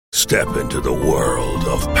Step into the world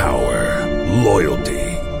of power, loyalty,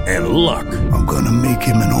 and luck. I'm gonna make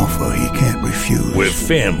him an offer he can't refuse. With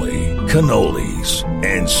family, cannolis,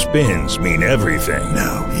 and spins mean everything.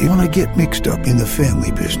 Now, you wanna get mixed up in the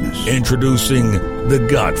family business. Introducing The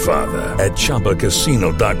Godfather at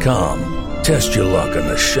ChumbaCasino.com. Test your luck in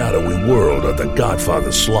the shadowy world of The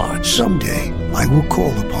Godfather slot. Someday, I will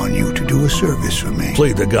call upon you to do a service for me.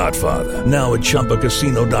 Play The Godfather, now at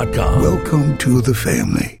ChumbaCasino.com. Welcome to the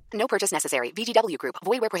family. No purchase necessary. VGW Group.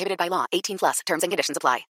 Void where prohibited by law. 18+. Terms and conditions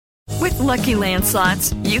apply. With Lucky Land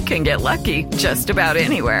Slots, you can get lucky just about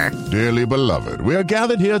anywhere. Dearly beloved, we are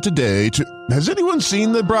gathered here today to... Has anyone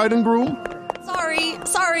seen the bride and groom?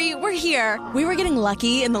 Sorry, we're here. We were getting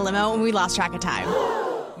lucky in the limo and we lost track of time.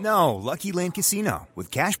 No, Lucky Land Casino,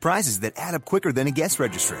 with cash prizes that add up quicker than a guest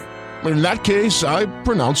registry. In that case, I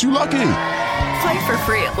pronounce you lucky. Play for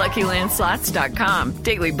free at LuckyLandSlots.com.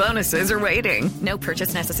 Daily bonuses are waiting. No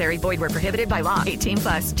purchase necessary. Void where prohibited by law.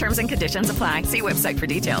 18+. Terms and conditions apply. See website for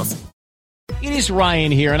details. It is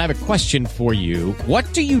Ryan here, and I have a question for you.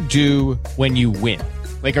 What do you do when you win?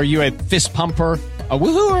 Like, are you a fist pumper, a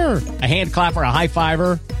woo-hooer, a hand clapper, a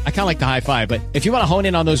high-fiver? I kind of like the high-five, but if you want to hone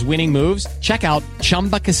in on those winning moves, check out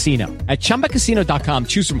Chumba Casino. At ChumbaCasino.com,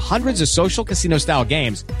 choose from hundreds of social casino-style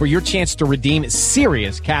games for your chance to redeem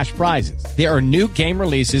serious cash prizes. There are new game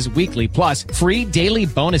releases weekly, plus free daily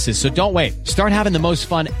bonuses, so don't wait. Start having the most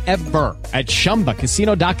fun ever at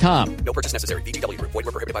ChumbaCasino.com. No purchase necessary. VGW Group. Void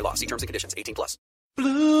where prohibited by law. See terms and conditions. 18+.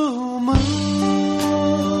 Blue moon,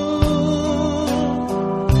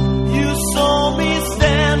 you saw me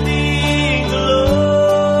standing alone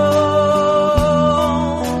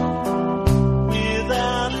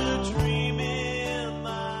without a dream in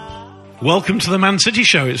my... Welcome to the Man City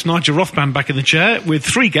Show. It's Nigel Rothman back in the chair with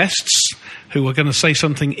three guests who are going to say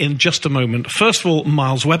something in just a moment. First of all,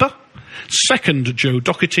 Miles Webber. Second, Joe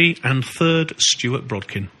Docherty. And third, Stuart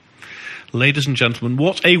Brodkin. Ladies and gentlemen,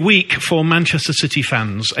 what a week for Manchester City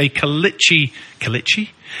fans. A Kelechi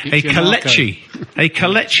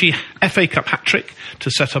FA Cup hat-trick to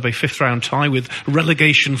set up a fifth-round tie with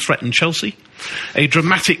relegation-threatened Chelsea. A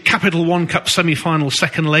dramatic Capital One Cup semi-final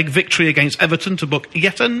second leg victory against Everton to book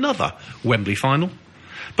yet another Wembley final.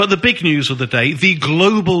 But the big news of the day, the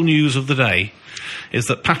global news of the day, is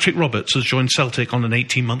that Patrick Roberts has joined Celtic on an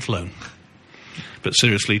 18-month loan. But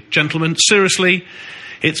seriously, gentlemen,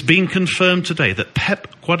 it's been confirmed today that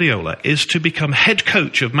Pep Guardiola is to become head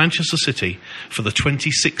coach of Manchester City for the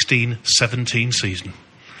 2016-17 season.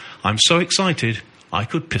 I'm so excited, I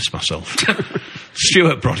could piss myself.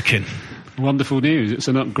 Stuart Brodkin. Wonderful news. It's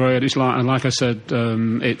an upgrade. It's like I said,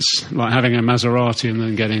 it's like having a Maserati and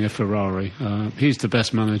then getting a Ferrari. He's the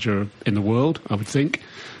best manager in the world, I would think.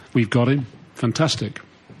 We've got him. Fantastic.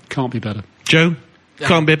 Can't be better. Joe?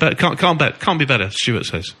 Can't be better, Stuart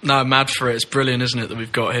says. No, mad for it. It's brilliant, isn't it, that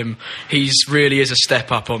we've got him. He really is a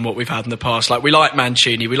step up on what we've had in the past. Like, we like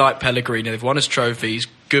Mancini, we like Pellegrini, they've won us trophies,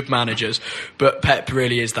 good managers, but Pep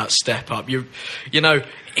really is that step up. You know,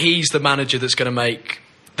 he's the manager that's going to make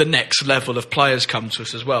the next level of players come to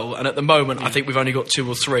us as well. And at the moment, I think we've only got two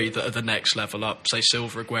or three that are the next level up, say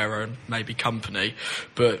Silva, Aguero and maybe Company.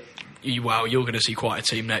 But you're going to see quite a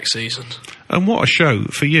team next season. And what a show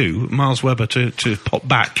for you, Miles Webber, to pop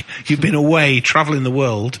back. You've been away travelling the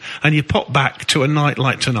world and you pop back to a night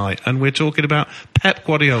like tonight, and we're talking about Pep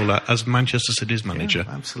Guardiola as Manchester City's manager.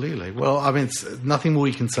 Yeah, absolutely. Well, I mean, it's nothing more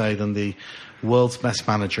you can say than the world's best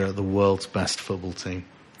manager at the world's best football team.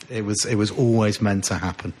 It was always meant to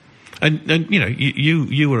happen. And you know,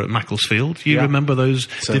 you were at Macclesfield. You remember those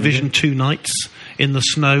Division 2 nights in the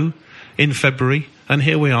snow in February? And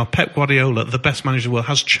here we are, Pep Guardiola, the best manager in the world,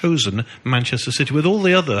 has chosen Manchester City with all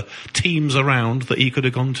the other teams around that he could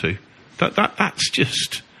have gone to. That's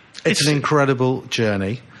just... It's an incredible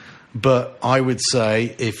journey, but I would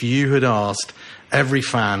say if you had asked every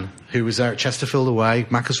fan who was there at Chesterfield away,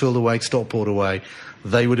 Macclesfield away, Stockport away,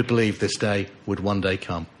 they would have believed this day would one day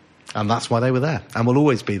come. And that's why they were there, and will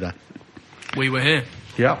always be there. We were here.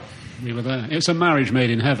 Yeah. We were there. It's a marriage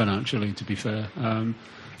made in heaven, actually, to be fair.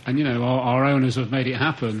 And, you know, our owners have made it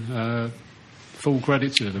happen. Full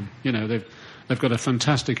credit to them. You know, they've got a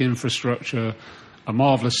fantastic infrastructure, a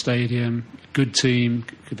marvellous stadium, good team,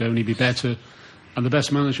 could only be better, and the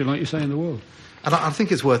best manager, like you say, in the world. And I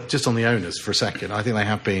think it's worth, just on the owners for a second, I think they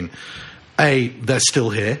have been they're still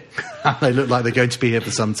here. They look like they're going to be here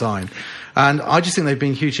for some time. And I just think they've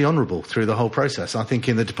been hugely honourable through the whole process. I think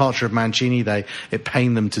in the departure of Mancini, it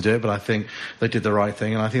pained them to do it, but I think they did the right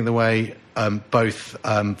thing. And I think the way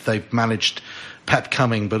they've managed Pep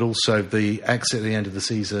coming, but also the exit at the end of the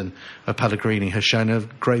season of Pellegrini has shown a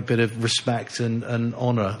great bit of respect and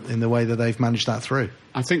honour in the way that they've managed that through.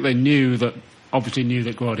 I think they obviously knew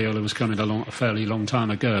that Guardiola was coming a fairly long time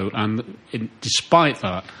ago, and despite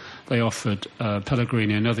that, they offered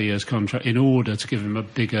Pellegrini another year's contract in order to give him a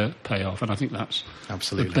bigger payoff, and I think that's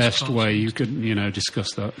absolutely the best way you could,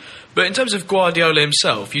 discuss that. But in terms of Guardiola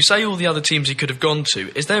himself, you say all the other teams he could have gone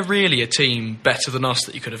to. Is there really a team better than us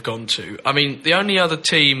that he could have gone to? I mean, the only other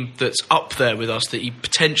team that's up there with us that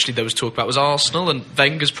there was talk about was Arsenal, and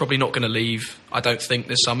Wenger's probably not going to leave, I don't think,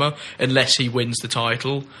 this summer, unless he wins the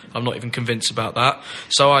title. I'm not even convinced about that.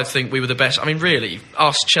 So I think we were the best. I mean, really,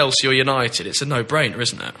 us, Chelsea or United, it's a no-brainer,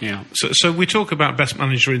 isn't it? Yeah. So we talk about best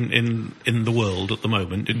manager in the world at the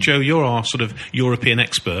moment. Joe, you're our sort of European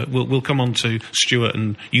expert. We'll come on to Stuart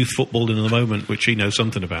and youth football in a moment, which he knows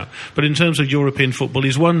something about. But in terms of European football,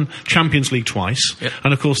 he's won Champions League twice. Yep.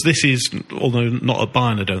 And of course, this is, although not at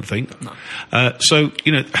Bayern, I don't think. No. So,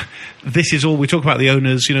 this is all, we talk about the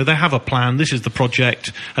owners, they have a plan, this is the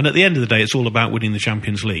project, and at the end of the day, it's all about winning the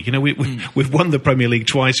Champions League. We've won the Premier League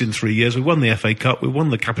twice in 3 years, we've won the FA Cup, we've won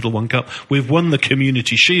the Capital One Cup, we've won the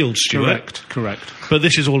Community Shield, Stuart. Correct. But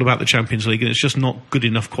this is all about the Champions League, and it's just not good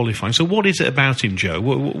enough qualifying. So what is it about him, Joe?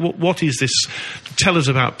 What is this? Tell us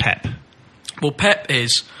about Pep. Well, Pep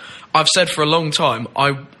is, I've said for a long time,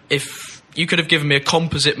 if you could have given me a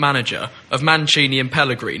composite manager of Mancini and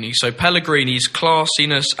Pellegrini, so Pellegrini's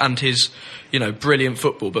classiness and his, brilliant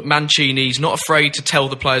football, but Mancini's not afraid to tell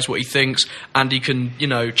the players what he thinks, and he can,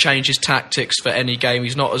 change his tactics for any game.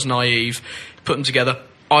 He's not as naive. Put them together.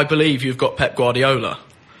 I believe you've got Pep Guardiola.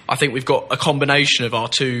 I think we've got a combination of our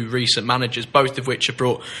two recent managers, both of which have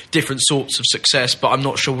brought different sorts of success, but I'm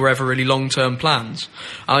not sure we're ever really long-term plans.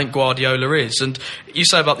 I think Guardiola is. And you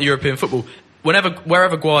say about the European football,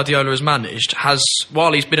 wherever Guardiola has managed,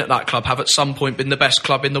 while he's been at that club, have at some point been the best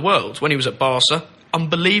club in the world. When he was at Barca,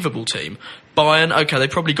 unbelievable team. Bayern, okay, they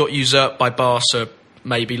probably got usurped by Barca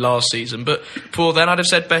maybe last season, but before then I'd have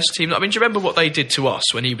said best team. I mean, do you remember what they did to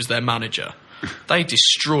us when he was their manager? They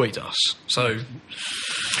destroyed us. So,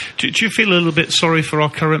 do you feel a little bit sorry for our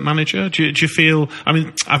current manager? Do you feel? I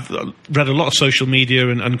mean, I've read a lot of social media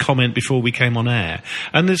and comment before we came on air,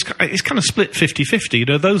 and it's kind of split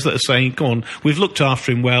 50-50. Those that are saying, "Go on, we've looked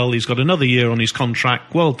after him well. He's got another year on his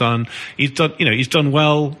contract. Well done. He's done. He's done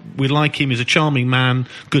well. We like him. He's a charming man.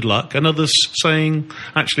 Good luck." And others saying,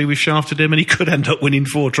 "Actually, we've shafted him, and he could end up winning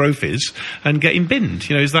 4 trophies and getting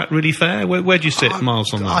binned." Is that really fair? Where do you sit,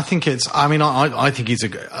 Miles, on that? I think it's. I think he's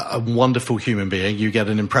a wonderful human being. You get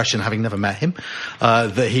an impression, having never met him,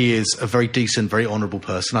 that he is a very decent, very honourable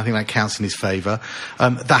person. I think that counts in his favour.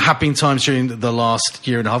 There have been times during the last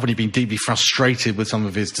year and a half when he's been deeply frustrated with some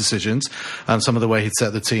of his decisions and some of the way he'd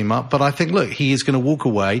set the team up. But I think, look, he is going to walk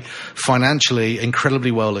away financially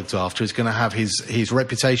incredibly well looked after. He's going to have his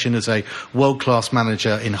reputation as a world-class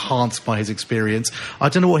manager enhanced by his experience. I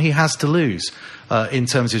don't know what he has to lose in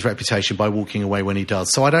terms of his reputation by walking away when he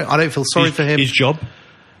does. So I don't feel sorry for him. His job?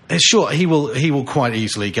 Sure, he will quite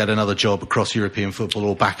easily get another job across European football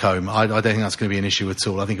or back home. I don't think that's going to be an issue at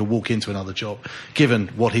all. I think he'll walk into another job, given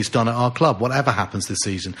what he's done at our club, whatever happens this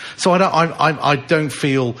season. So I don't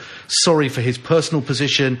feel sorry for his personal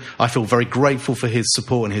position. I feel very grateful for his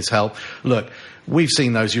support and his help. Look, we've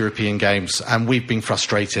seen those European games and we've been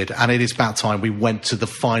frustrated, and it is about time we went to the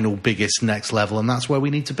final, biggest, next level, and that's where we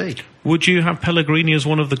need to be. Would you have Pellegrini as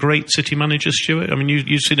one of the great City managers, Stuart? I mean,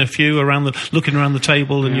 you've seen a few looking around the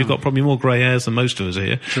table, and you've got probably more grey hairs than most of us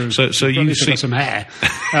here. True. So you've seen some hair.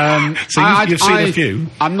 You've seen a few.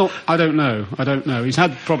 I don't know. He's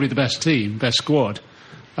had probably the best team, best squad.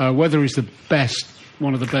 Whether he's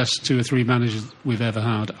one of the best 2 or 3 managers we've ever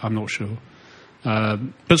had, I'm not sure.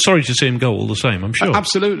 But sorry to see him go all the same, I'm sure.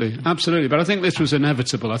 Absolutely. But I think this was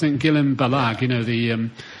inevitable. I think Guillem Balag, the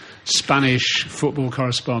Spanish football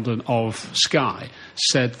correspondent of Sky,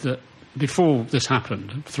 said that before this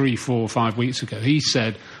happened, 3, 4, 5 weeks ago, he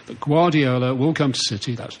said that Guardiola will come to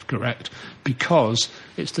City, that's correct, because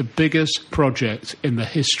it's the biggest project in the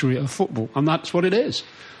history of football, and that's what it is.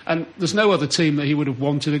 And there's no other team that he would have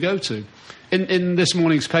wanted to go to. In this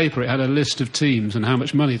morning's paper, it had a list of teams and how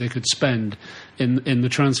much money they could spend in the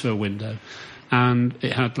transfer window. And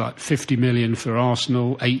it had like 50 million for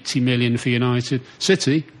Arsenal, 80 million for United.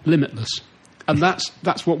 City, limitless. And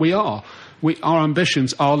that's what we are. Our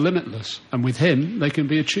ambitions are limitless. And with him, they can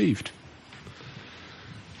be achieved.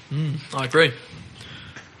 I agree.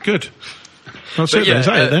 Good. That's But it, yeah, then. Is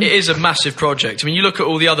that it, then? it is a massive project. I mean, you look at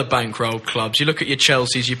all the other bankrolled clubs, you look at your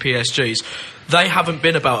Chelseas, your PSGs, they haven't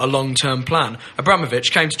been about a long-term plan.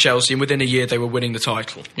 Abramovich came to Chelsea and within a year they were winning the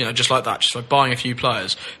title. You know, just like that, just by buying a few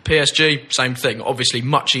players. PSG, same thing. Obviously,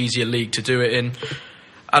 much easier league to do it in.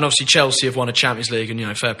 And obviously Chelsea have won a Champions League and, you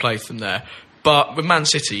know, fair play to them there. But with Man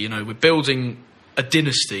City, you know, we're building a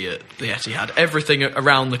dynasty at the Etihad. Everything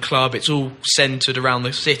around the club, it's all centred around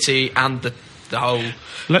the city and the whole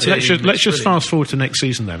Let's team. just It's fast forward to next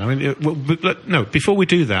season then. I mean, no, before we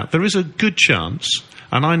do that, there is a good chance,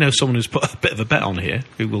 and I know someone who's put a bit of a bet on here,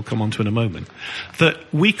 who we'll come on to in a moment, that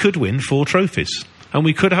we could win 4 trophies. And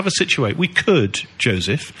we could have a situation,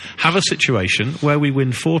 Joseph, have a situation where we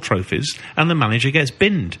win 4 trophies and the manager gets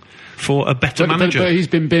binned for a better manager. But he's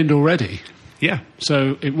been binned already. Yeah.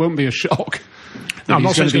 So it won't be a shock. No, I'm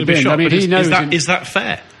not saying it's going to be a shock, I mean, but he knows is that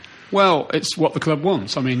fair? Well, it's what the club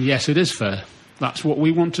wants. I mean, yes, it is fair. That's what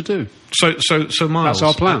we want to do. So Miles, that's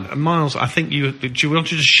our plan. Miles, I think do you want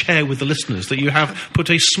to just share with the listeners that you have put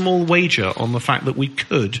a small wager on the fact that we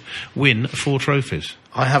could win 4 trophies?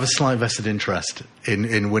 I have a slight vested interest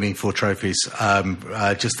in winning 4 trophies.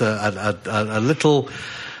 Just a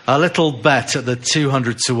little bet at the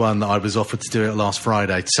 200 to 1 that I was offered to do it last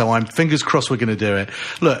Friday. So I'm fingers crossed we're going to do it.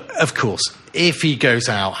 Look, of course, if he goes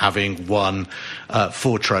out having won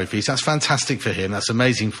 4 trophies, that's fantastic for him. That's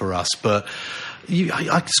amazing for us. But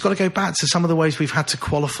I just got to go back to some of the ways we've had to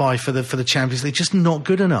qualify for the Champions League. Just not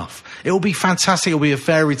good enough. It will be fantastic. It will be a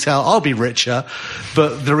fairy tale. I'll be richer.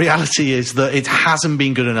 But the reality is that it hasn't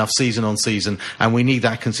been good enough season on season, and we need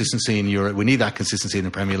that consistency in Europe. We need that consistency in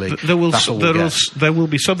the Premier League. There will be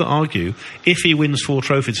some that argue if he wins 4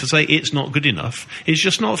 trophies, to say it's not good enough is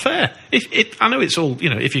just not fair. I know it's all, you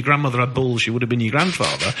know, if your grandmother had balls, she would have been your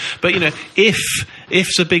grandfather. But, you know,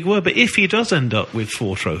 if's a big word. But if he does end up with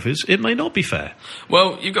 4 trophies, it may not be fair.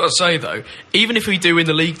 Well, you've got to say, though, even if we do win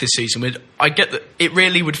the league this season, I get that it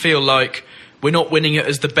really would feel like we're not winning it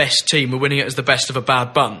as the best team, we're winning it as the best of a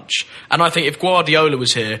bad bunch. And I think if Guardiola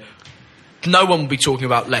was here, no one would be talking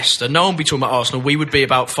about Leicester, no one would be talking about Arsenal. We would be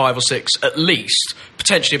about 5 or 6 at least,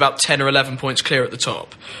 potentially about 10 or 11 points clear at the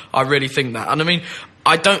top. I really think that. And I mean,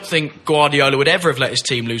 I don't think Guardiola would ever have let his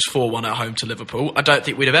team lose 4-1 at home to Liverpool. I don't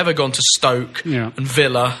think we'd have ever gone to Stoke and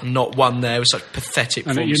Villa and not won there with such pathetic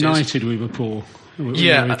performances. And at United we were poor.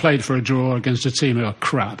 We played for a draw against a team who are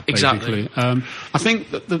crap, basically. Exactly. I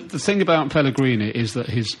think that the thing about Pellegrini is that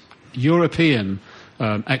his European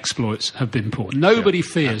exploits have been poor. Nobody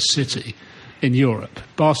fears City in Europe.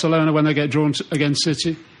 Barcelona, when they get drawn against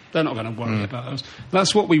City, they're not going to worry about us.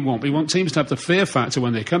 That's what we want. We want teams to have the fear factor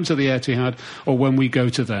when they come to the Etihad or when we go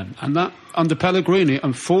to them. And that, under Pellegrini,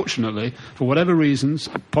 unfortunately, for whatever reasons,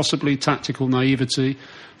 possibly tactical naivety,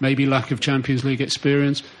 maybe lack of Champions League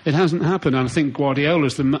experience, it hasn't happened. And I think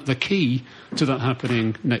Guardiola's the key to that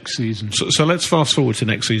happening next season. So let's fast forward to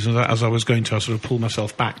next season. As I was going to, I sort of pull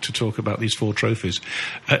myself back to talk about these 4 trophies.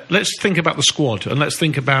 Let's think about the squad and let's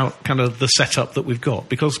think about kind of the setup that we've got,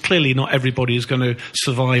 because clearly not everybody is going to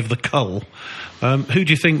survive the cull. Who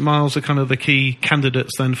do you think, Miles, are kind of the key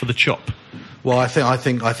candidates then for the chop? Well, I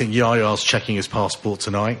think Yaya's checking his passport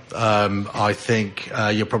tonight. I think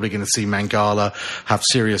you're probably going to see Mangala have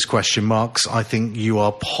serious question marks. I think you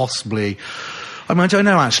are possibly. I mean, I don't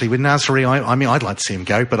know actually with Nasri. I mean, I'd like to see him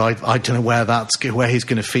go, but I don't know where he's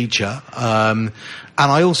going to feature.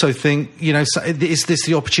 And I also think, you know, is this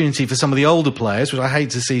the opportunity for some of the older players, which I hate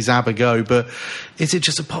to see Zaba go, but is it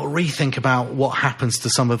just a rethink about what happens to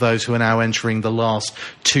some of those who are now entering the last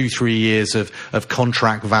 2-3 years of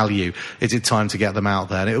contract value? Is it time to get them out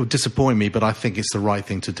there? And it would disappoint me, but I think it's the right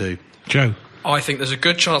thing to do. Joe? I think there's a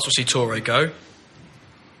good chance we'll see Toure go.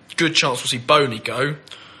 Good chance we'll see Boney go.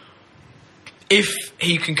 If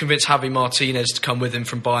he can convince Javi Martinez to come with him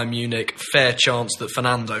from Bayern Munich, fair chance that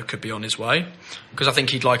Fernando could be on his way, because I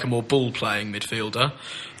think he'd like a more ball-playing midfielder.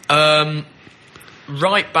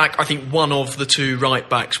 Right back, I think one of the 2 right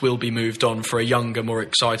backs will be moved on for a younger, more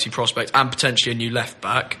exciting prospect, and potentially a new left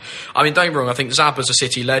back. I mean, don't get me wrong, I think Zaba's a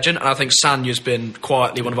City legend, and I think Sanya's been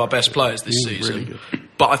quietly one of our best players this season. Really good.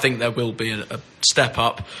 But I think there will be a step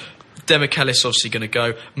up. Demichelis obviously going to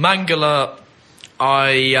go. Mangala,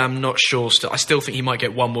 I am not sure still. I still think he might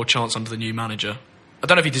get one more chance under the new manager. I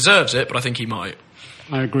don't know if he deserves it, but I think he might.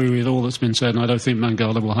 I agree with all that's been said, and I don't think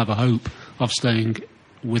Mangala will have a hope of staying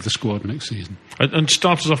with the squad next season. And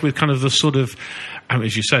start us off with kind of the sort of,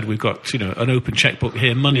 as you said, we've got an open checkbook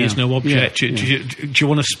here. Money is no object. Do you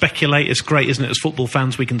want to speculate? It's great, isn't it? As football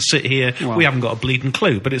fans, we can sit here. Well, we haven't got a bleeding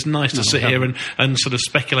clue, but it's nice to sit here and sort of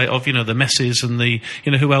speculate of the Messis and the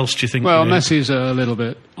who else do you think? Well, Messi's a little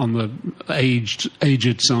bit on the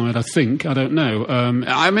aged side, I think. I don't know.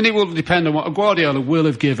 It will depend on what Guardiola will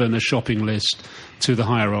have given a shopping list to the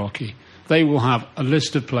hierarchy. They will have a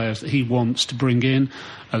list of players that he wants to bring in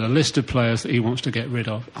and a list of players that he wants to get rid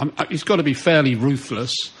of. He's got to be fairly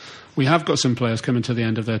ruthless. We have got some players coming to the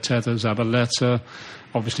end of their tether. Zabaleta,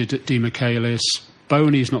 obviously Di Michaelis.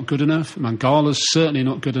 Boney's not good enough. Mangala's certainly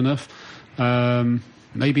not good enough.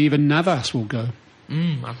 Maybe even Navas will go.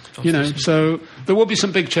 So there will be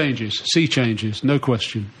some big changes, sea changes, no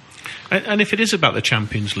question. And if it is about the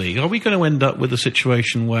Champions League, are we going to end up with a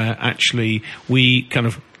situation where actually we kind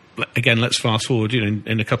of, again, let's fast forward,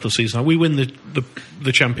 in a couple of seasons, we win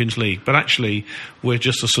the Champions League, but actually we're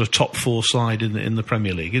just a sort of top four side in the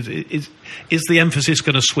Premier League? Is the emphasis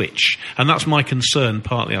going to switch? And that's my concern,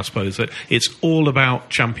 partly, I suppose, that it's all about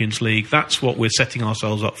Champions League. That's what we're setting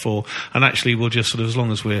ourselves up for. And actually, we'll just sort of, as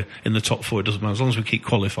long as we're in the top four, it doesn't matter, as long as we keep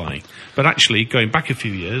qualifying. But actually, going back a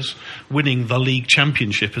few years, winning the league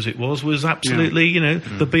championship, as it was absolutely,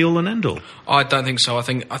 the be-all and end-all. I don't think so. I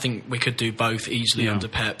think we could do both easily under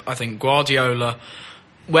Pep. I think Guardiola,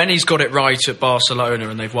 when he's got it right at Barcelona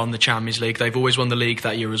and they've won the Champions League, they've always won the league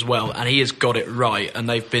that year as well, and he has got it right, and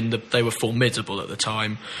they were formidable at the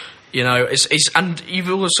time. And you've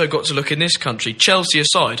also got to look in this country, Chelsea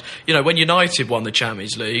aside, when United won the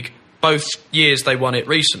Champions League, both years they won it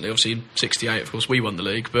recently, obviously in 68, of course, we won the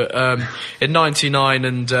league, but in 99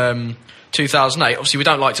 and 2008, obviously we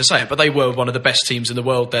don't like to say it, but they were one of the best teams in the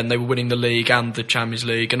world then. They were winning the league and the Champions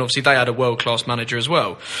League, and obviously they had a world-class manager as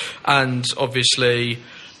well. And obviously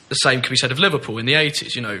the same can be said of Liverpool in the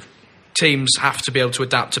 80s. Teams have to be able to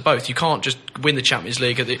adapt to both. You can't just win the Champions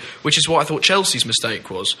League, which is what I thought Chelsea's mistake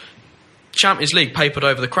was. Champions League papered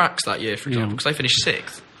over the cracks that year, for example, because they finished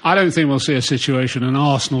 6th. I don't think we'll see a situation, an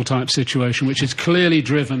Arsenal-type situation, which is clearly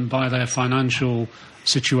driven by their financial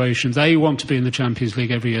situation. They want to be in the Champions League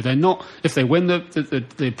every year. They're not, if they win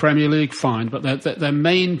the Premier League, fine, but their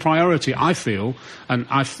main priority, I feel, and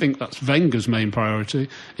I think that's Wenger's main priority,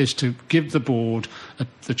 is to give the board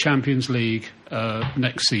the Champions League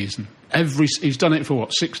next season. He's done it for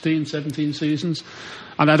 16, 17 seasons,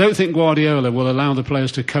 and I don't think Guardiola will allow the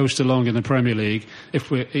players to coast along in the Premier League if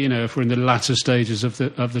we're in the latter stages of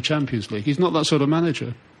the Champions League. He's not that sort of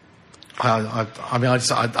manager. I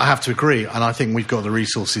have to agree, and I think we've got the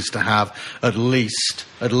resources to have at least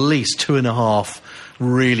 2.5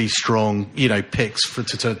 really strong, picks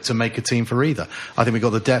to make a team for either. I think we've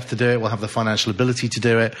got the depth to do it. We'll have the financial ability to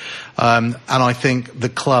do it, and I think the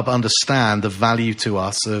club understand the value to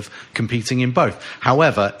us of competing in both.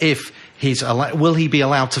 However, if will he be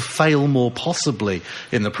allowed to fail more possibly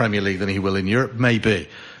in the Premier League than he will in Europe? Maybe.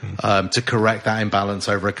 To correct that imbalance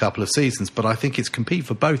over a couple of seasons, but I think it's compete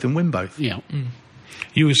for both and win both. Yeah.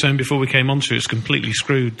 You were saying before we came on to it, it's completely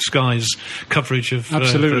screwed Sky's coverage of...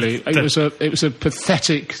 Absolutely. It was a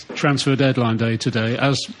pathetic transfer deadline day today,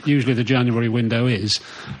 as usually the January window is,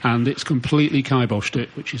 and it's completely kiboshed it,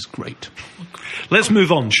 which is great. Let's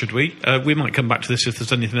move on, should we? We might come back to this if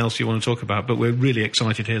there's anything else you want to talk about, but we're really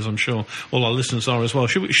excited here, as I'm sure all our listeners are as well.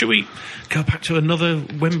 Should we go back to another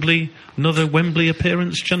Wembley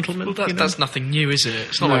appearance, gentlemen? Well, that's nothing new, is it?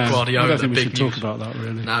 It's not like Guardiola. I don't think we should talk about that,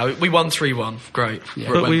 really. No, we won 3-1. Great. Yeah.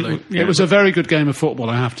 It was a very good game of football,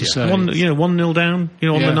 I have to say. 1-0 down,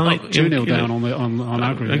 on the night. 2-0 down on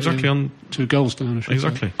aggregate. Exactly. On 2 goals down, I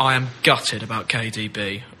should say. I am gutted about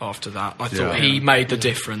KDB after that. I thought he made the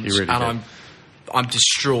difference, really and I'm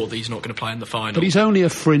distraught that he's not going to play in the final. But he's only a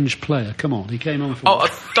fringe player. Come on, he came on for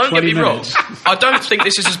don't get me minutes. wrong. I don't think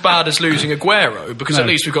this is as bad as losing Aguero, because at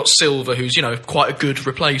least we've got Silva, who's quite a good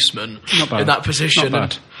replacement in that position.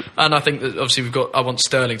 And I think that obviously I want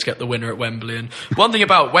Sterling to get the winner at Wembley. And one thing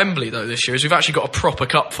about Wembley though this year is we've actually got a proper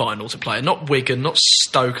cup final to play. Not Wigan, not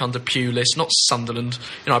Stoke under Pulis, not Sunderland.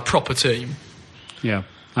 A proper team. Yeah.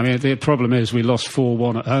 I mean, the problem is we lost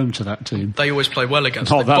 4-1 at home to that team. They always play well against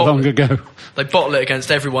Not that long ago. They bottle it against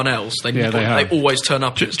everyone else. They always turn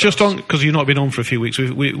up. Just on, because you've not been on for a few weeks,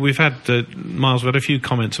 we've had, Miles, we had a few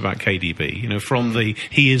comments about KDB, from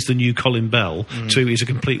he is the new Colin Bell to he's a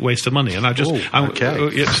complete waste of money. And I just... I'm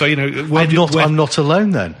not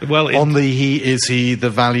alone then. Well, is he the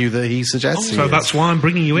value that he suggests? So that's why I'm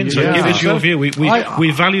bringing you in. So give us your view.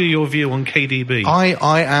 We value your view on KDB.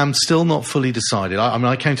 I am still not fully decided.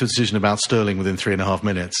 I came to a decision about Sterling within 3.5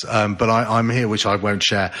 minutes, but I'm here, which I won't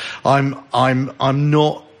share. I'm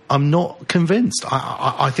not I'm not convinced.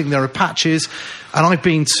 I think there are patches, and I've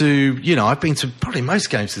been to probably most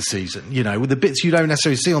games this season, with the bits you don't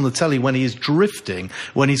necessarily see on the telly when he is drifting,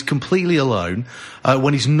 when he's completely alone,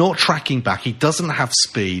 when he's not tracking back, he doesn't have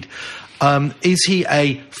speed. Is he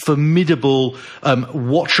a formidable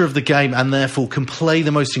watcher of the game and therefore can play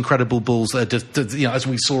the most incredible balls as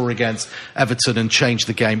we saw against Everton and change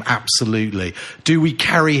the game? Absolutely. Do we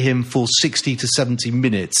carry him for 60 to 70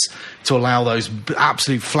 minutes to allow those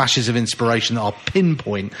absolute flashes of inspiration that are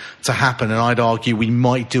pinpoint to happen? And I'd argue we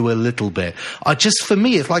might do a little bit. For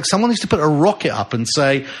me, it's like someone needs to put a rocket up and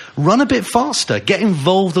say, run a bit faster, get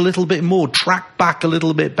involved a little bit more, track back a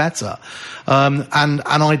little bit better.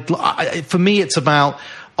 For me, it's about,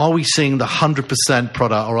 are we seeing the 100%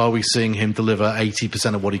 product or are we seeing him deliver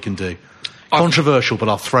 80% of what he can do? Controversial, but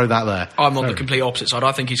I'll throw that there. I'm on the complete opposite side.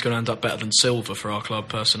 I think he's going to end up better than Silva for our club,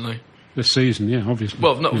 personally. This season, yeah, obviously.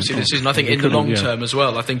 Well, not obviously this season. I think in the long term as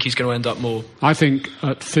well. I think he's going to end up more. I think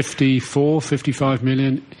at 54, 55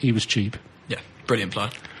 million, he was cheap. Yeah, brilliant player.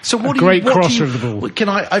 So what great crosser of the ball.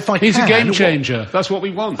 He's a game changer. That's what we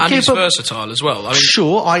want. And he's versatile as well.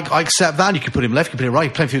 Sure, I accept that. You can put him left, you can put him right, you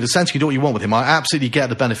can play him through the centre, you can do what you want with him. I absolutely get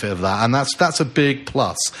the benefit of that, and that's a big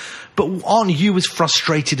plus. But aren't you as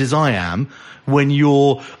frustrated as I am when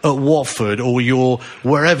you're at Watford or you're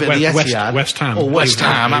wherever the Etihad, West Ham, or West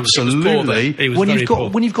Ham, absolutely.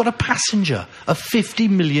 When you've got a passenger, a 50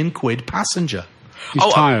 million quid passenger.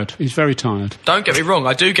 He's tired. He's very tired. Don't get me wrong,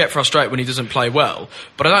 I do get frustrated when he doesn't play well,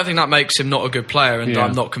 but I don't think that makes him not a good player and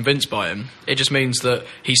I'm not convinced by him. It just means that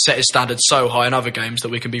he's set his standards so high in other games that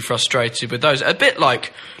we can be frustrated with those. A bit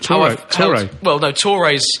like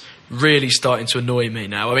Touré's really starting to annoy me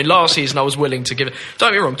now. I mean, last season I was willing to give it...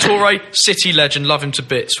 Don't get me wrong, Touré, City legend, love him to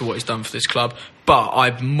bits for what he's done for this club, but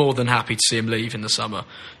I'm more than happy to see him leave in the summer.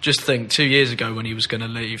 Just think, 2 years ago when he was going to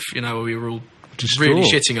leave, we were all really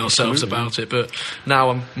shitting ourselves about it, but now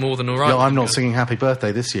I'm more than all right. I'm not singing happy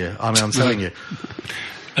birthday this year. I mean, I'm telling you.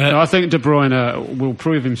 I think De Bruyne will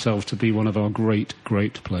prove himself to be one of our great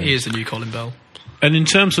players. He is the new Colin Bell. And in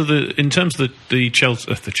terms of the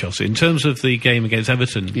Chelsea, in terms of the game against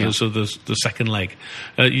Everton, the second leg,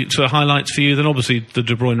 so highlights for you. Then obviously the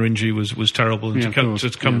De Bruyne injury was terrible, and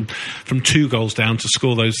to come from 2 goals down to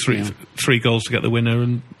score those three goals to get the winner.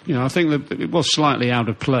 And I think that it was slightly out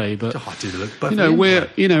of play, but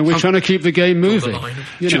we're trying to keep the game moving.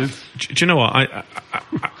 Do you know what?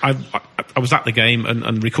 I was at the game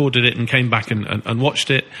and recorded it and came back and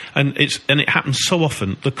watched it, and it happens so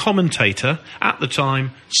often. The commentator at the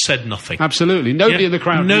time said nothing. Absolutely, nobody in the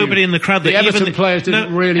crowd. Nobody in the crowd. The Everton players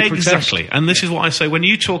didn't really protest. Exactly, and this is what I say when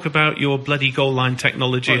you talk about your bloody goal line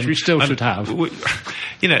technology, which we still should have.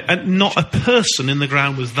 And not a person in the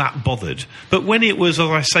ground was that bothered. But when it was, as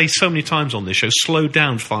I say so many times on this show, slowed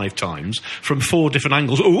down 5 times from 4 different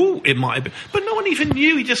angles. Oh, it might have been, but no one even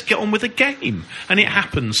knew. He just get on with the game, and it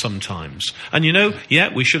happens sometimes. And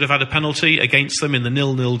we should have had a penalty against them in the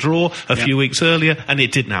 0-0 draw a few weeks earlier, and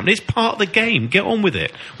it didn't happen. It's part of the game. Get on with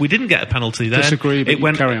it. We didn't get a penalty then. Disagree,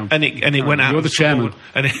 but carry on. And it went out. You're the chairman.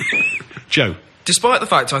 Joe. Despite the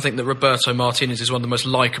fact I think that Roberto Martinez is one of the most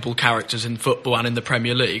likeable characters in football and in the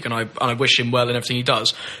Premier League, and I wish him well in everything he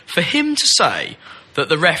does, for him to say that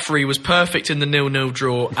the referee was perfect in the 0-0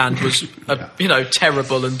 draw and was,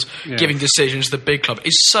 terrible and giving decisions to the big club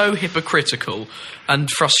is so hypocritical and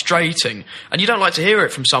frustrating. And you don't like to hear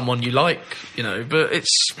it from someone you like, but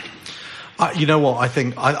it's... you know what? I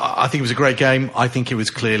think it was a great game. I think it was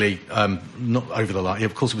clearly not over the line. Yeah,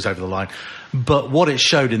 of course, it was over the line. But what it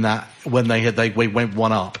showed in that when they went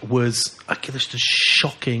 1 up was just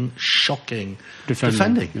shocking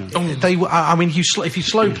defending. Yeah. If you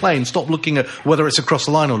slow play and stop looking at whether it's across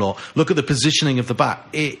the line or not, look at the positioning of the back.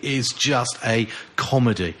 It is just a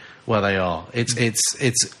comedy where they are.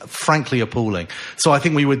 It's frankly appalling. So I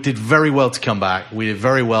think we did very well to come back. We did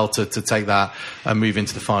very well to take that and move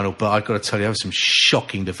into the final. But I've got to tell you, there was some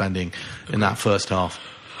shocking defending in that first half.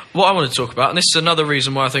 What I want to talk about, and this is another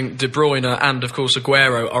reason why I think De Bruyne and, of course,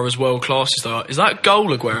 Aguero are as world-class as they are, is that goal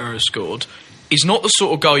Aguero has scored is not the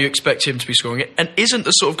sort of goal you expect him to be scoring, and isn't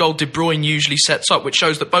the sort of goal De Bruyne usually sets up, which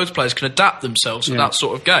shows that both players can adapt themselves to that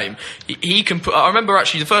sort of game. He can put... I remember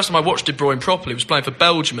actually the first time I watched De Bruyne properly was playing for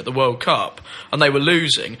Belgium at the World Cup, and they were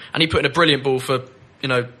losing, and he put in a brilliant ball for,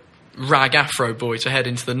 Rag Afro boy to head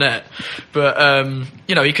into the net. But,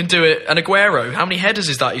 he can do it. And Aguero, how many headers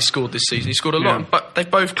is that he scored this season? He scored a lot, but they've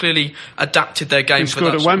both clearly adapted their game for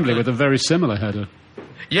that. He scored at Wembley with a very similar header.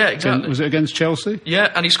 Yeah, exactly. Was it against Chelsea?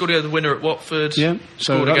 Yeah, and he scored the winner at Watford. Yeah,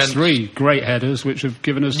 so that's 3 great headers, which have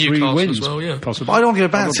given us Newcastle 3 wins. As well, yeah. Possibly. I don't want to go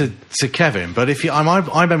back to Kevin, but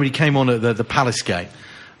I remember he came on at the Palace game.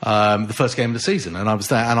 the first game of the season, and I was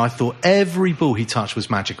there, and I thought every ball he touched was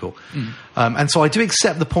magical. And so I do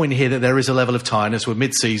accept the point here that there is a level of tiredness. We're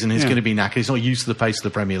mid-season, he's going to be knackered, he's not used to the pace of the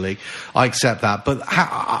Premier League. I accept that. But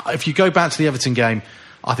if you go back to the Everton game,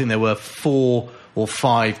 I think there were 4 or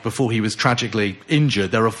 5 before he was tragically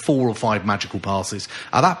injured. There are 4 or 5 magical passes.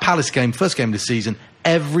 At that Palace game, first game of the season,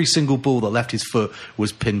 every single ball that left his foot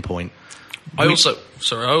was pinpoint. I also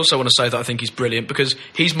want to say that I think he's brilliant because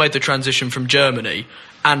he's made the transition from Germany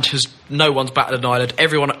and no one's batted an eyelid.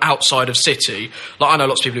 Everyone outside of City, like I know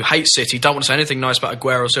lots of people who hate City, don't want to say anything nice about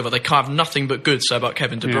Aguero or Silva. They can't have nothing but good to say about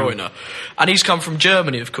Kevin De Bruyne. Yeah. And he's come from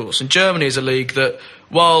Germany, of course. And Germany is a league that,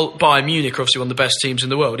 while Bayern Munich are obviously one of the best teams in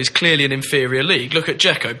the world, is clearly an inferior league. Look at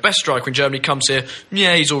Dzeko, best striker in Germany, comes here,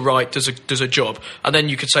 he's all right, does a job. And then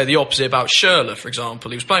you could say the opposite about Schürrle, for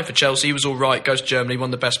example. He was playing for Chelsea, he was all right, goes to Germany, one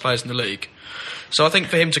of the best players in the league. So I think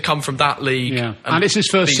for him to come from that league... Yeah. And it's his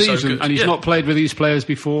first season, and he's not played with these players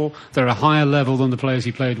before. They're a higher level than the players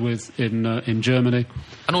he played with in Germany.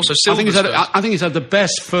 And also I think he's had the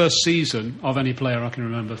best first season of any player I can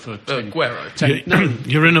remember for... Aguero.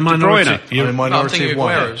 You're in a minority. You're in a minority of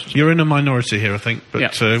one. You're in a minority here, I think. But,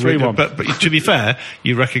 3-1. But to be fair,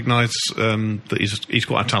 you recognise that he's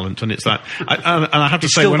got a talent, and it's that... and I have to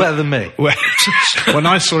say... Still better than me. When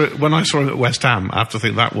I saw him at West Ham, I have to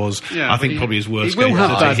think that was, I think, probably his worst game.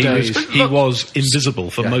 He was invisible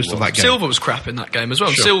for most of that game. Silva was crap in that game as well.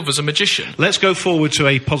 Sure. Silva's a magician. Let's go forward to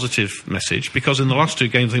a positive message, because in the last 2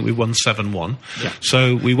 games I think we won 7-1. Yeah.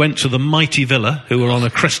 So we went to the mighty Villa, who were on a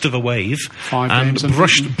crest of a wave, and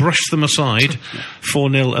brushed them aside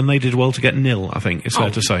 4-0, and they did well to get 0, I think it's fair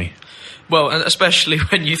to say. Well, and especially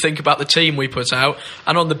when you think about the team we put out,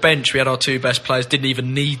 and on the bench we had our 2 best players, didn't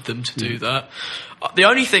even need them to do that. The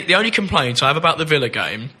only complaint I have about the Villa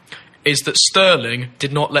game is that Sterling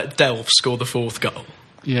did not let Delph score the 4th goal.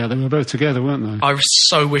 Yeah, they were both together, weren't they? I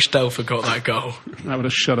so wish Delph had got that goal. That would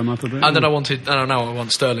have shut him up a bit. And then I want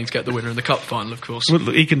Sterling to get the winner in the cup final, of course. Well,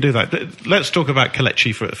 he can do that. Let's talk about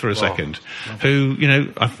Kelechi for a second, who,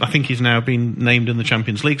 I think he's now been named in the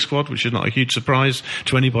Champions League squad, which is not a huge surprise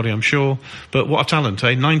to anybody, I'm sure. But what a talent,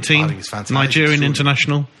 eh? 19, I think he's fantastic. Nigerian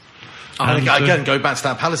international. And again, go back to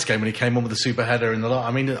that Palace game when he came on with the super header in the lot.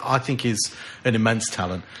 I mean, I think he's an immense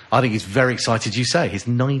talent. I think he's very excited. You say he's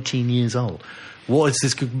 19 years old. What is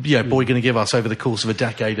this boy going to give us over the course of a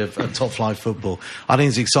decade of top-flight football? I think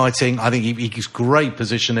it's exciting. I think he's great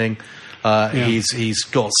positioning. He's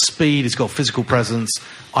got speed. He's got physical presence.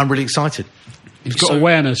 I'm really excited. He's got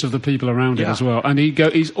awareness of the people around him as well, and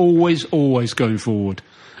he's always going forward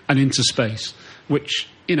and into space, which.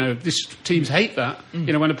 This teams hate that.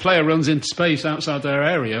 When a player runs into space outside their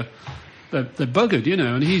area, they're buggered,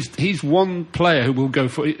 and he's one player who will go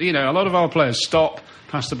for, a lot of our players stop,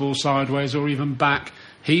 pass the ball sideways or even back.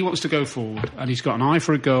 He wants to go forward, and he's got an eye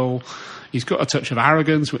for a goal. He's got a touch of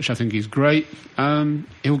arrogance, which I think is great.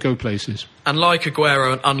 He'll go places. And like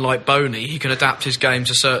Aguero, and unlike Boney, he can adapt his game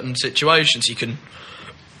to certain situations. He can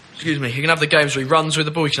have the games where he runs with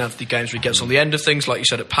the ball. He can have the games where he gets on the end of things, like you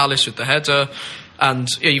said at Palace with the header, and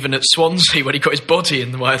even at Swansea when he got his body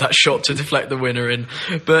in the way of that shot to deflect the winner in.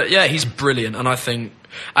 But yeah, he's brilliant, and I think,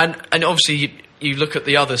 and obviously you look at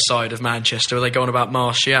the other side of Manchester where they go on about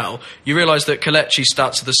Martial, you realise that Kelechi's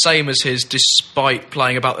stats are the same as his, despite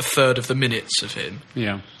playing about a third of the minutes of him.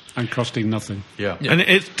 Yeah. And costing nothing. Yeah. And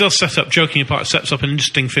it does set up, joking apart, it sets up an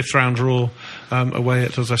interesting 5th round draw away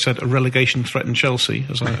at, as I said, a relegation threatened Chelsea.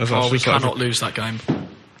 We cannot lose that game.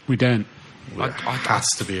 We don't. It has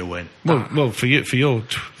to be a win. Well, for your big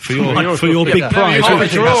prize,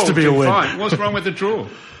 it has to be a win. Fine. What's wrong with the draw?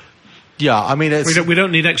 Yeah, I mean, we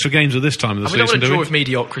don't need extra games at this time of the season. We don't want to draw with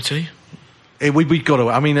mediocrity. We've got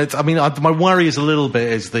to. My worry is a little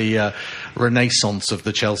bit is the renaissance of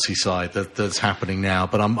the Chelsea side that's happening now.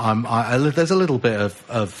 But there's a little bit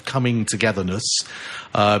of coming togetherness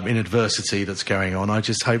in adversity that's going on. I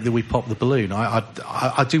just hope that we pop the balloon.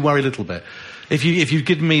 I do worry a little bit. If you've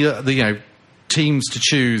given me the teams to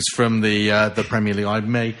choose from the Premier League, I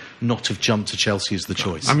may not have jumped to Chelsea as the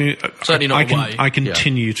choice. I mean, certainly not away. I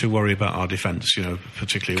continue to worry about our defence,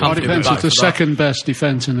 particularly. Our defence is the second best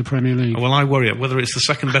defence in the Premier League. Well, I worry whether it's the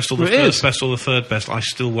second best or the first best or the third best. I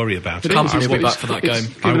still worry about it. Company will be back for that game.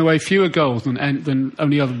 Given away fewer goals than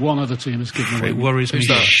only one other team has given away. It worries me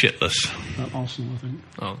shitless. Arsenal, I think.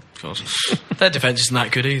 Oh, of course. Their defence isn't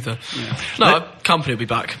that good either. Yeah. No, Company will be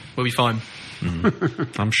back. We'll be fine.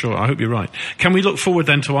 I'm sure. I hope you're right. Can we look forward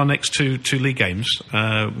then to our next two league games?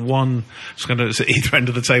 One is going to at either end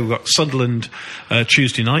of the table. We've got Sunderland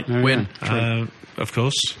Tuesday night. Win, of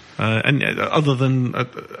course. And other than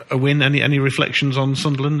a win, any reflections on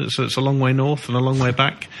Sunderland? It's a long way north and a long way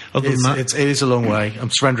back. Other than that, it is a long way.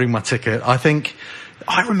 I'm surrendering my ticket.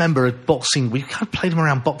 I remember we kind of played them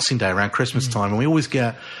around Boxing Day, around Christmas time, and we always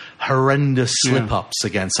get horrendous slip-ups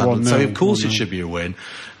against Sunderland. So of course it should be a win,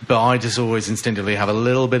 but I just always instinctively have a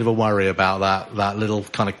little bit of a worry about that little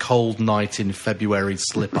kind of cold night in February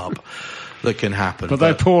slip-up that can happen. But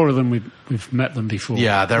they're poorer than we've met them before.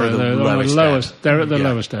 Yeah, they're at the lowest. They're at the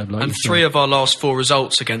lowest ebb. And 3 of our last 4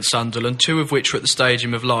 results against Sunderland, 2 of which were at the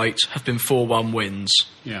Stadium of Light, have been 4-1 wins.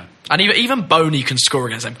 Yeah. And even Boney can score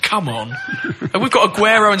against them. Come on. And we've got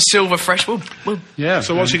Aguero and Silva fresh. Yeah.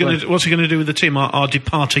 So what's he going to do with the team? Our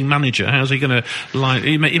departing manager. How's he going to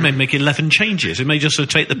He may make 11 changes. He may just sort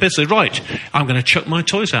of take the piss. Say, right, I'm going to chuck my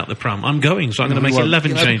toys out the pram. I'm going, so I'm going to make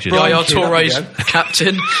 11 changes. Yaya Touré's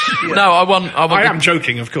captain. No, I am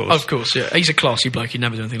joking, of course. Of course, yeah. He's a classy bloke. He'd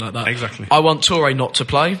never do anything like that. Exactly. I want Touré not to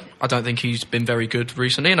play. I don't think he's been very good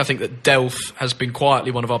recently, and I think that Delph has been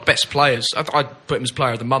quietly one of our best players. I'd put him as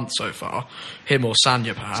player of the month so far. Him or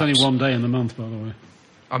Sanya, perhaps. It's only one day in the month, by the way.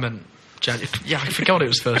 I meant January. Yeah, I forgot it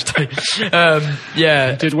was Thursday.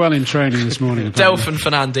 Yeah. Did well in training this morning. Delph and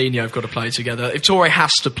Fernandinho have got to play together. If Touré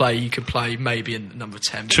has to play, he could play maybe in number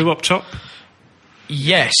 10. 2 up top?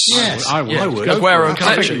 Yes. I would. Aguero and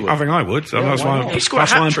Kelechi. I think I would. That's why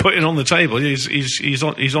I'm putting on the table.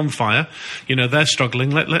 He's on fire. You know, they're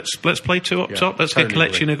struggling. Let's play 2 up top. Let's get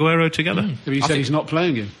Kelechi and Aguero together. But he said he's not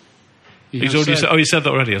playing him. He's already said. Oh, he said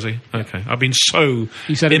that already, has he? Okay. I've been so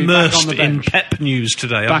immersed in Pep news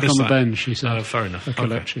today. Back on the bench, he said. Oh, fair enough.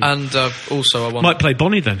 Okay. And also, I want... Might play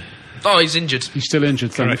Bonnie then. Oh, he's injured. He's still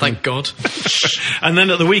injured, thank God. And then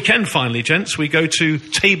at the weekend, finally, gents, we go to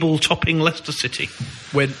table-topping Leicester City.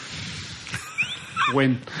 Win.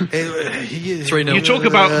 3-0. You talk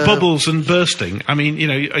about bubbles and bursting. I mean,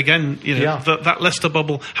 that Leicester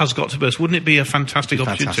bubble has got to burst. Wouldn't it be a fantastic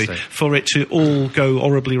opportunity for it to all go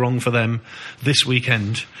horribly wrong for them this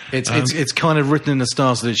weekend? It's kind of written in the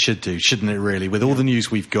stars that it should do, shouldn't it, really? With all the news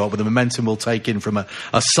we've got, with the momentum we'll take in from a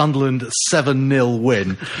Sunderland 7-0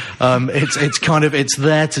 win, it's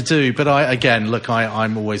there to do. But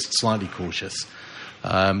I'm always slightly cautious.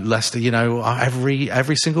 Leicester,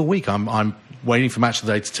 every single week I'm waiting for Match of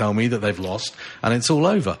the Day to tell me that they've lost and it's all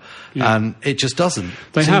over. Yeah. And it just doesn't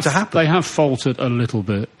seem to happen. They have faltered a little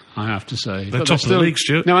bit, I have to say. They're top of the league,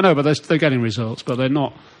 Stuart. No, I know, but they're getting results, but they're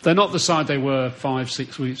not the side they were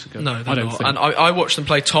 5-6 weeks ago. No, they're not. And I watched them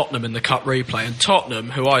play Tottenham in the Cup replay, and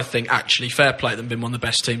Tottenham, who I think actually, fair play, them been one of the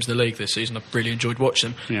best teams in the league this season. I've really enjoyed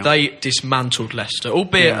watching them. Yeah. They dismantled Leicester,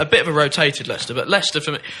 albeit a bit of a rotated Leicester, but Leicester,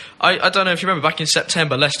 for me, I don't know if you remember, back in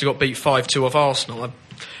September, Leicester got beat 5-2 off Arsenal.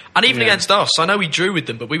 And even against us, I know we drew with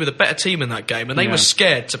them, but we were the better team in that game, and they were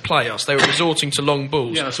scared to play us. They were resorting to long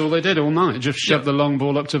balls. Yeah, that's all they did all night. Just shoved the long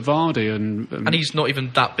ball up to Vardy, and he's not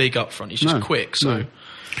even that big up front. He's just quick.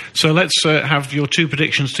 So let's have your 2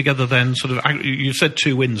 predictions together then. Sort of, you said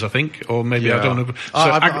 2 wins, I think, or maybe I don't know. So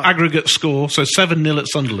aggregate score. So 7-0 at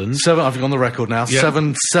Sunderland. I've on the record now.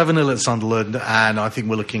 7-0 at Sunderland, and I think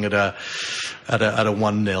we're looking at a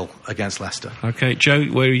 1-0 against Leicester. Okay, Joe,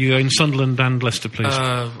 where are you going? Sunderland and Leicester, please.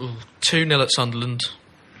 2-0 at Sunderland.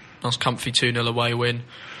 Nice comfy 2-0 away win.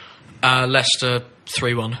 Leicester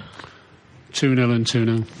 3-1. 2-0 and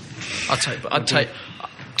 2-0. I'd take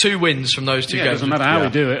 2 wins from those 2 games. It doesn't matter how we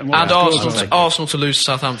do it. And Arsenal to lose to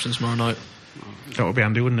Southampton tomorrow night. That would be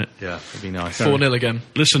handy, wouldn't it? Yeah, it'd be nice. 4-0 again.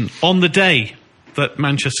 Listen, on the day that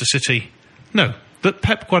that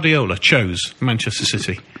Pep Guardiola chose Manchester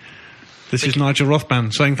City, this is Nigel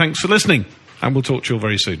Rothman saying thanks for listening, and we'll talk to you all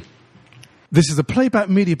very soon. This is a Playback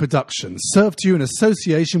Media production, served to you in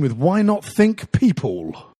association with Why Not Think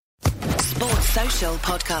People. Sports Social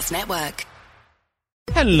Podcast Network.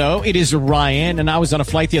 Hello, it is Ryan, and I was on a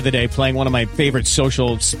flight the other day playing one of my favorite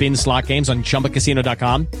social spin slot games on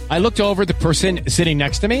ChumbaCasino.com. I looked over at the person sitting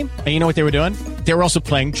next to me, and you know what they were doing? They were also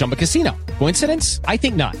playing Chumba Casino. Coincidence? I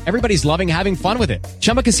think not. Everybody's loving having fun with it.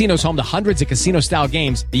 Chumba Casino is home to hundreds of casino-style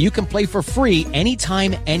games that you can play for free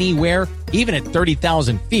anytime, anywhere, even at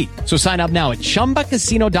 30,000 feet. So sign up now at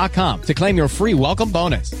ChumbaCasino.com to claim your free welcome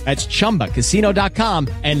bonus. That's ChumbaCasino.com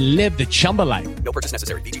and live the Chumba life. No purchase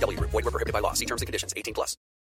necessary. VGW. Void where prohibited by law. See terms and conditions. 18+.